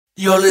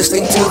You're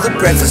listening to The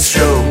Breakfast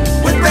Show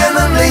with Ben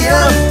and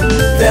Liam.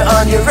 They're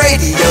on your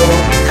radio,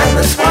 and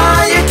that's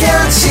why you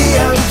can't see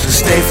them. So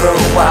stay for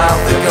a while,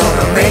 they're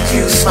gonna make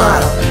you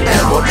smile.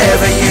 And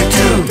whatever you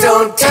do,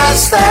 don't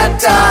touch that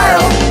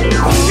dial.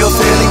 You're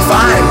feeling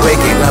fine,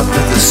 waking up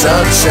to the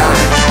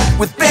sunshine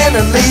with Ben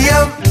and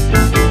Liam.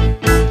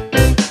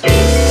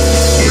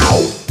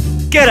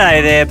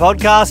 G'day there,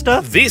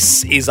 podcaster.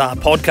 This is our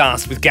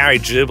podcast with Gary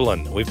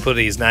Jubelin. We've put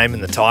his name in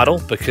the title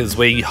because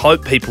we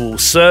hope people will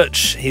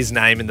search his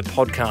name in the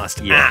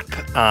podcast app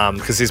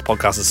because his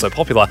podcast is so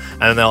popular,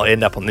 and then they'll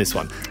end up on this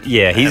one.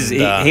 Yeah, he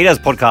does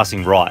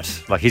podcasting right.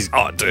 Like he's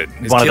one of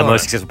the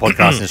most successful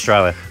podcasts in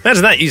Australia.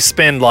 Imagine that. You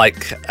spend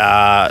like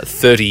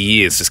 30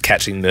 years just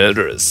catching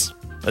murderers.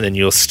 And then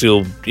you're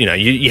still,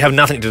 you have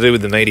nothing to do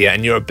with the media,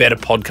 and you're a better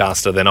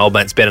podcaster than old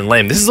mates Ben and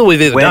Liam. This is all we've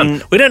ever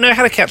done. We don't know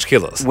how to catch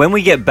killers. When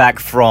we get back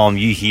from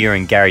you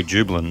hearing Gary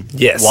Jubelin,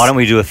 yes, why don't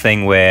we do a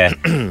thing where,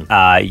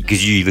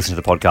 because you listen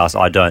to the podcast,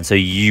 I don't, so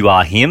you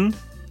are him,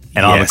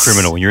 and I'm a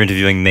criminal. You're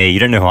interviewing me. You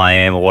don't know who I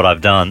am or what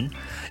I've done.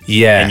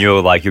 Yeah. And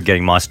you're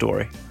getting my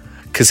story.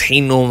 Because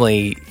he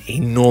normally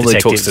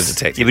talks to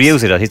detectives. Yeah, but he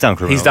also does. He's done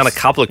criminals. He's done a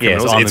couple of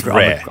criminals. So it's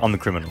rare. I'm the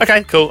criminal.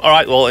 Okay, cool. All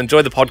right, well,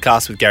 enjoy the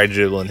podcast with Gary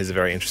Jubelin. He's a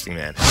very interesting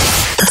man.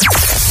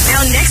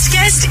 Our next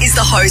guest is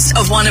the host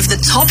of one of the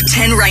top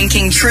 10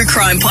 ranking true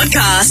crime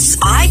podcasts,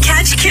 I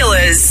Catch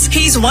Killers.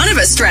 He's one of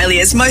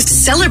Australia's most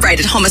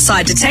celebrated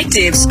homicide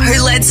detectives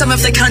who led some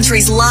of the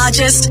country's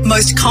largest,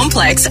 most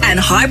complex and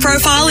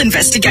high-profile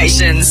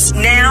investigations.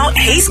 Now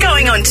he's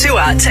going on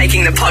tour,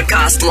 taking the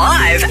podcast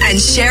live and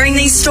sharing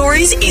these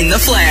stories in the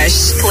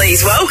flesh.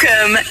 Please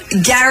welcome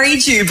Gary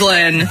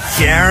Jubelin.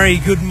 Gary,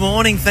 good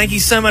morning. Thank you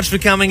so much for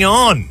coming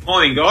on.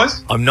 Morning,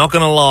 guys. I'm not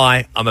going to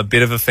lie, I'm a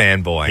bit of a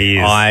fanboy. He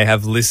is. I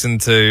have listened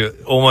to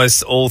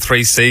almost all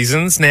 3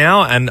 seasons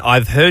now, and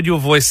I've heard your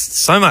voice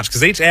so much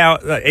because each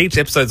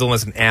episode's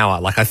almost an hour.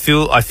 Like I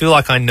feel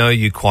like I know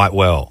you quite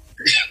well.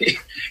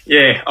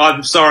 Yeah,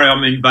 I'm sorry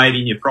I'm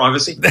invading your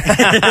privacy.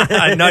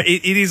 No,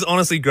 it is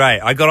honestly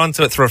great. I got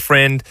onto it through a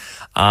friend.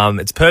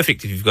 It's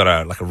perfect if you've got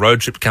a road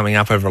trip coming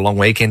up over a long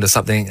weekend or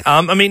something.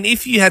 I mean,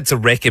 if you had to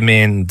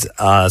recommend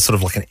sort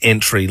of like an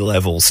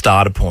entry-level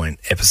starter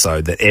point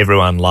episode that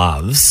everyone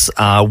loves,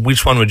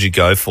 which one would you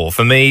go for?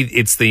 For me,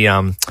 it's the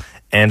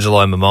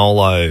Angelo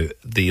Momolo,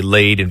 the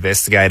lead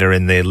investigator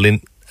in the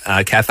Lint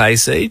Cafe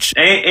siege.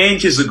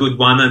 Ange is a good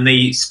one, and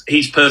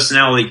his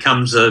personality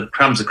comes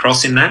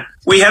across in that.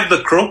 We have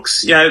the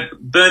crooks.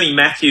 Bernie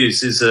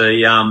Matthews is a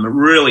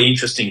really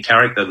interesting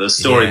character, the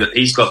story that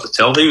he's got to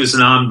tell. He was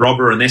an armed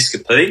robber and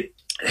escapee.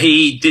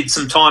 He did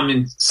some time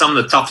in some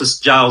of the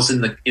toughest jails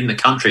in the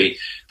country.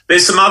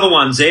 There's some other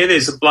ones there.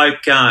 There's a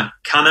bloke,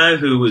 Cunno,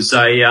 who was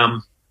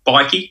a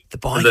bikie. The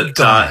bikie that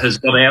guy. Has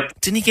got out.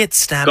 Didn't he get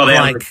stabbed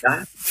like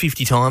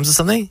 50 times or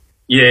something?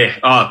 Yeah,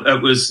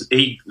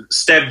 he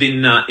stabbed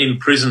in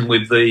prison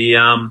with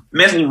the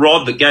metal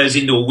rod that goes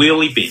into a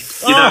wheelie bin.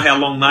 You know how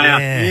long they are?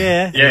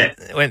 Yeah.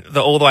 It went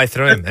all the way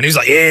through him. And he was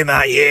like, yeah,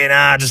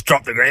 mate, just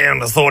drop the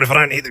ground. I thought if I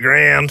don't hit the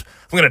ground,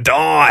 I'm going to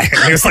die.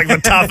 He was like the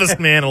toughest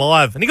man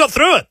alive. And he got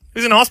through it. He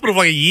was in hospital for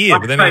like a year.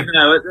 But then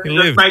he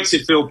lived. It makes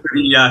you feel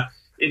pretty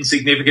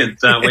insignificant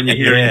when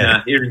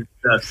you're hearing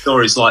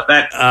stories like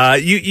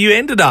that. You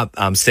ended up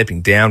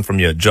stepping down from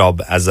your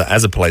job as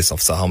a police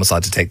officer,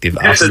 homicide detective.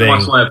 That's a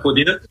nice way of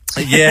putting it.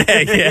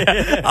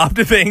 Yeah.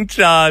 After being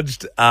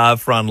charged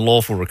for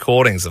unlawful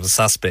recordings of a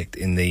suspect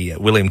in the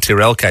William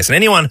Tyrrell case. And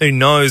anyone who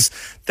knows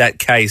that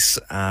case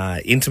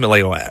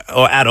intimately or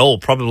at all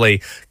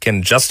probably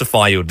can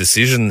justify your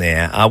decision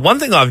there. One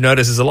thing I've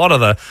noticed is a lot of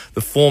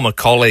the former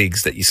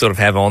colleagues that you sort of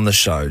have on the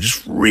show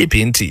just rip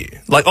into you.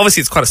 Like,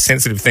 obviously it's quite a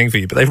sensitive thing for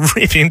you, but they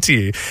rip into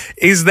you.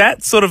 Is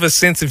that sort of a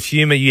sense of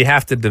humour you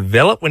have to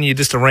develop when you're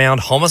just around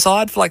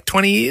homicide for like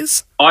 20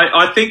 years?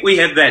 I think we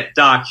have that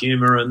dark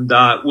humour, and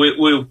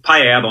we'll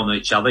pay out on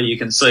each other. You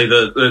can see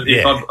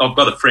if I've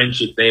got a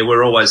friendship there,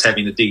 we're always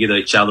having to dig at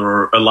each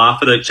other or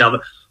laugh at each other.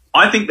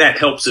 I think that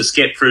helps us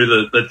get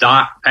through the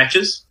dark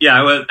patches,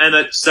 and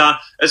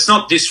it's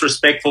not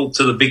disrespectful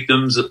to the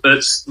victims.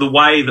 It's the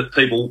way that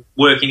people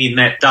working in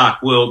that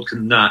dark world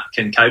can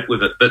cope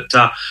with it. But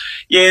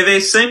there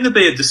seemed to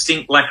be a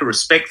distinct lack of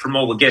respect from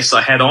all the guests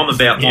I had on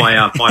about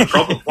my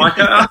problem.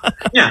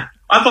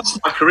 I lost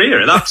my career.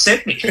 It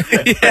upset me.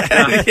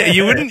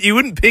 You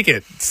wouldn't pick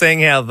it,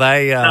 seeing how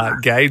they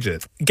gauge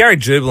it. Gary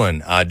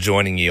Jubelin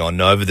joining you on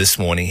Nova this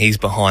morning. He's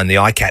behind the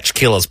I Catch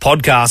Killers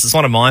podcast. It's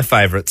one of my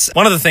favourites.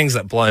 One of the things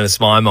that blows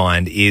my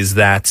mind is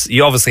that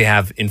you obviously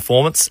have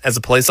informants as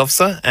a police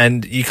officer,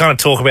 and you kind of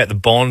talk about the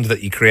bond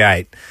that you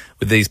create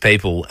with these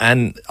people.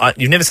 And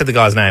you've never said the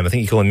guy's name. I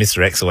think you call him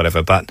Mr. X or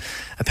whatever, but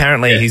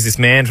apparently he's this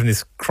man from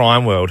this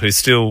crime world who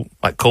still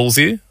calls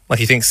you. Like,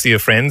 he thinks you're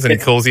friends and he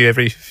calls you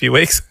every few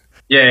weeks.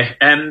 Yeah,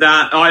 and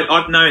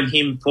I've known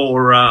him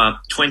for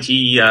 20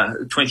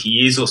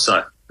 years or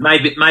so,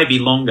 maybe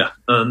longer.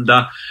 And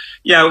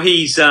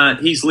he's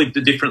lived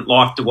a different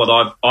life to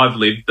what I've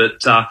lived,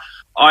 but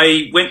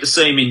I went to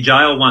see him in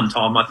jail one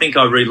time. I think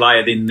I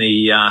relayed in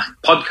the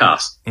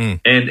podcast.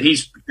 And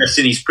he's dressed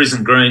in his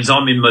prison greens.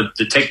 I'm in my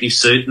detective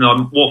suit and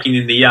I'm walking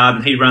in the yard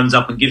and he runs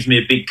up and gives me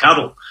a big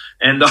cuddle.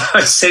 And I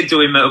said to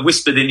him, I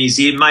whispered in his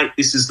ear, mate,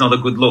 this is not a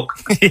good look.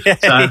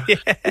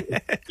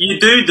 You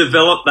do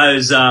develop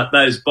those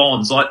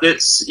bonds. Like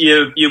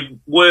you're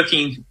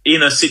working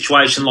in a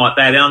situation like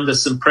that under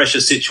some pressure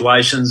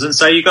situations. And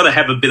so you've got to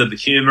have a bit of the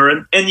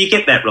humour and you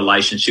get that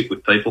relationship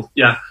with people.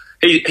 Yeah.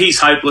 He's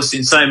hopeless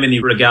in so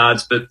many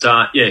regards, but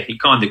he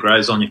kind of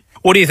grows on you.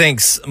 What do you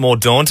think's more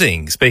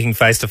daunting, speaking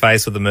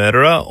face-to-face with the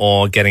murderer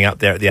or getting up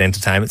there at the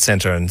entertainment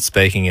centre and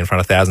speaking in front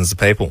of thousands of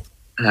people?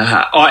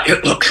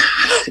 Look,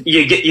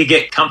 you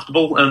get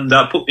comfortable and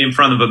put me in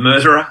front of a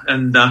murderer,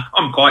 and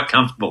I'm quite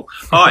comfortable.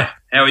 Hi,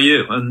 how are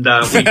you? And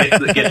we get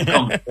the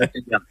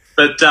conversation.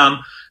 But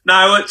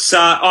no, it's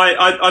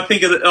I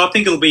think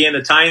it'll be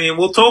entertaining, and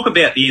we'll talk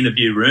about the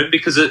interview room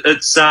because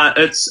it's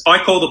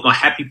I called it my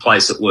happy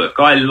place at work.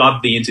 I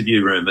love the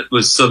interview room. It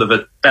was sort of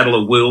a battle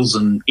of wills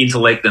and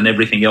intellect and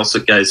everything else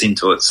that goes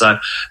into it. So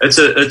it's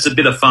a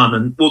bit of fun,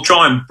 and we'll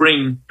try and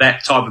bring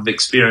that type of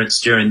experience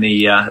during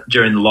the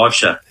live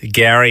show.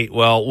 Gary,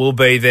 well, we'll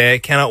be there.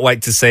 Cannot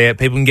wait to see it.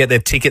 People can get their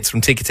tickets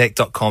from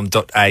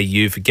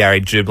ticketek.com.au for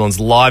Gary Jublin's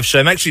live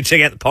show. Make sure you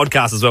check out the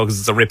podcast as well because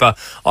it's a ripper.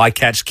 I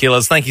Catch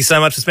Killers. Thank you so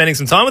much for spending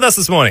some time with us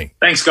this morning.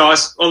 Thanks,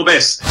 guys. All the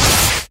best.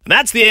 And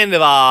that's the end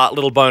of our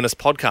little bonus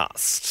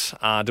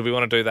podcast. Do we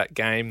want to do that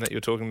game that you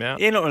were talking about?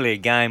 Yeah, not really a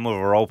game, more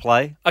of a role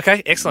play.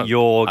 Okay, excellent.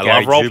 You're I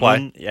Gary love role Jublin.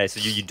 play. Yeah, so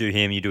you do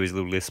him, you do his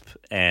little lisp,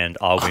 and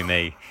I'll be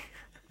me.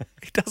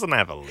 He doesn't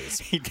have a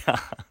lisp. He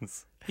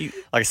does.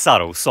 Like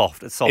subtle,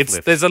 soft. It's soft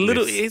lisp. There's a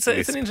little. Lisp,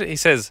 It's an interesting. He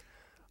says,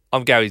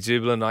 "I'm Gary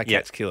Jublin. I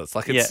catch killers."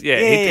 Like it's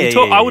Yeah.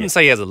 I wouldn't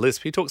say he has a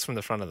lisp. He talks from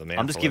the front of the mouth.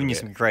 I'm just giving you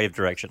some creative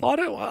direction. I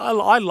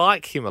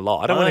like him a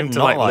lot. I don't want him to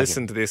not like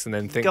listen him. to this and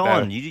then think. Go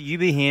that- on, you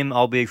be him,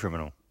 I'll be a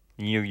criminal.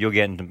 You're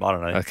getting to, I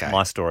don't know, Okay.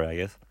 my story, I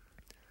guess.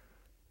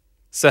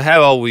 So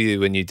how old were you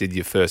when you did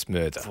your first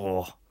murder?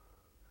 4.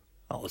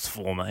 I was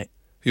 4, mate.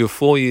 You were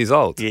 4 years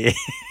old. Yeah.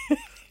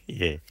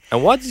 Yeah.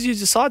 And why did you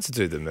decide to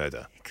do the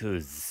murder?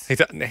 Because He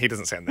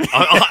doesn't sound that.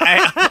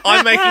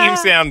 I'm making him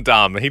sound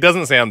dumb. He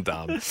doesn't sound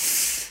dumb.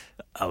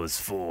 I was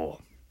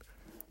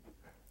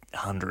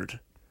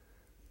 400.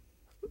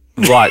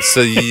 Right.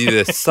 So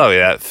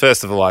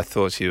first of all, I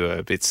thought you were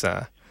a bit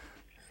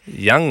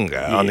younger,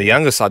 on the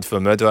younger side for a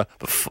murderer.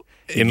 But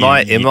in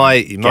my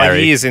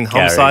Gary, years in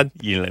homicide,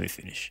 you let me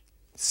finish.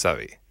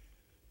 sorry.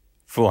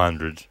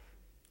 400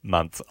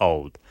 months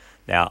old.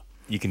 Now,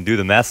 you can do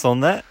the maths on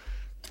that.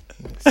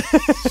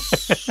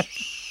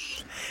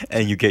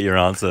 And you get your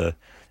answer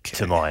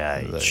to my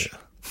age.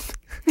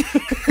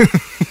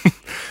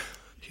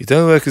 You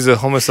don't work as a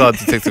homicide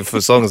detective for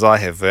as long as I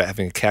have,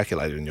 having a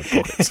calculator in your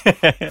pockets.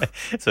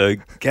 So,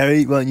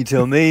 Gary, why don't you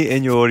tell me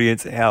and your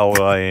audience how old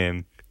I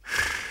am?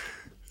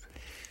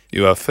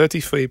 You are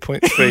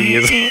 33.3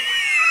 years old.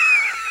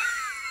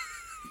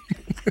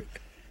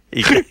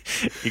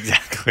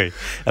 Exactly.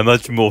 A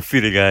much more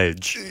fitting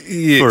age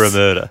Yes. for a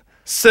murder.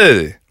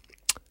 So,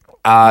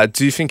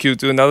 do you think you'll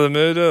do another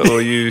murder,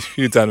 or you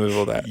done with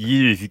all that?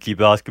 You, if you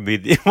keep asking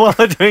me while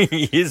I'm doing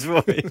his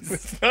voice.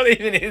 It's not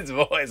even his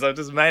voice. I've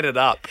just made it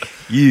up.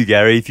 You,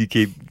 Gary, if you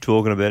keep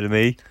talking about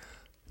me.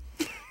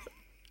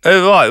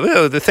 Oh, right.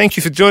 Well, thank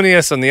you for joining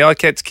us on the I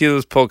Catch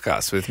Killers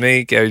podcast with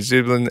me, Gary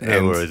Jublin.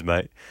 No worries,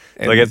 mate.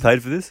 Do I get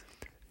paid for this?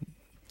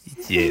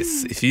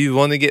 Yes. If you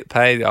want to get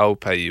paid, I'll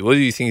pay you. What do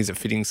you think is a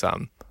fitting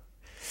sum?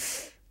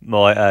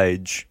 My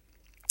age.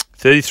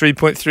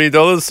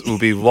 $33.3 will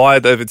be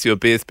wired over to your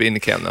BSB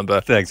account number.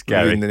 Thanks,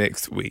 Gary. Within the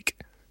next week.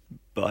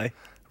 Bye.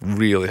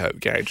 Really hope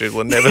Gary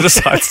Jublin never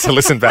decides to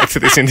listen back to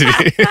this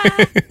interview.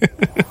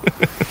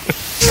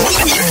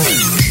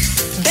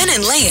 Ben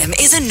and Liam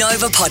is a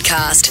Nova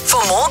podcast.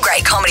 For more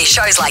great comedy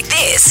shows like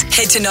this,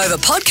 head to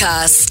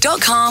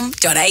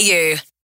novapodcasts.com.au.